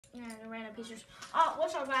and random pieces.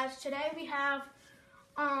 What's up, guys? Today we have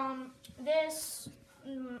this.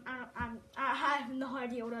 I have no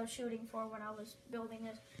idea what I was shooting for when I was building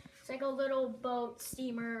this. It's like a little boat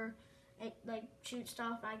steamer, like shoot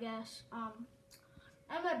stuff, I guess.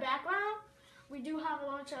 In the background, we do have a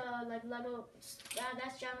bunch of like Lego.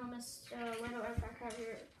 That's Gentleman's Lego aircraft right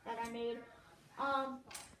here that I made.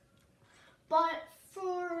 But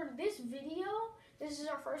for this video, this is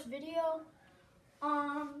our first video.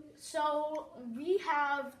 So we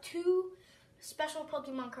have 2 special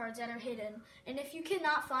Pokemon cards that are hidden, and if you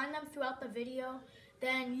cannot find them throughout the video,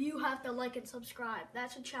 then you have to like and subscribe.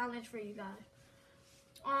 That's a challenge for you guys.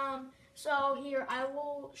 So here I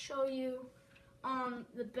will show you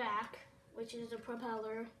the back, which is the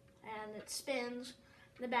propeller, and it spins.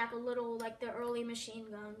 In the back, a little like the early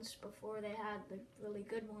machine guns before they had the really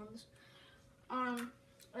good ones.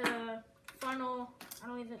 Funnel. I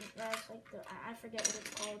don't even. That's like I forget what it's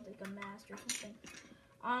called, like a mast or something.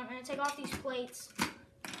 And I take off these plates.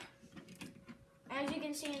 As you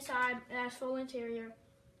can see inside, it has full interior.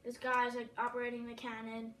 This guy's like operating the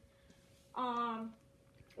cannon.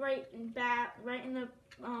 Right in the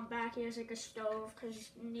back here is like a stove because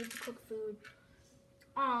you need to cook food.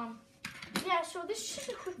 Yeah. So this is just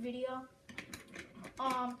a quick video.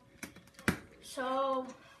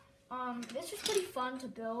 This was pretty fun to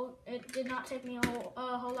build. It did not take me a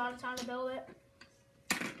whole lot of time to build it,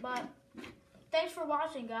 but thanks for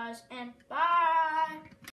watching, guys, and bye!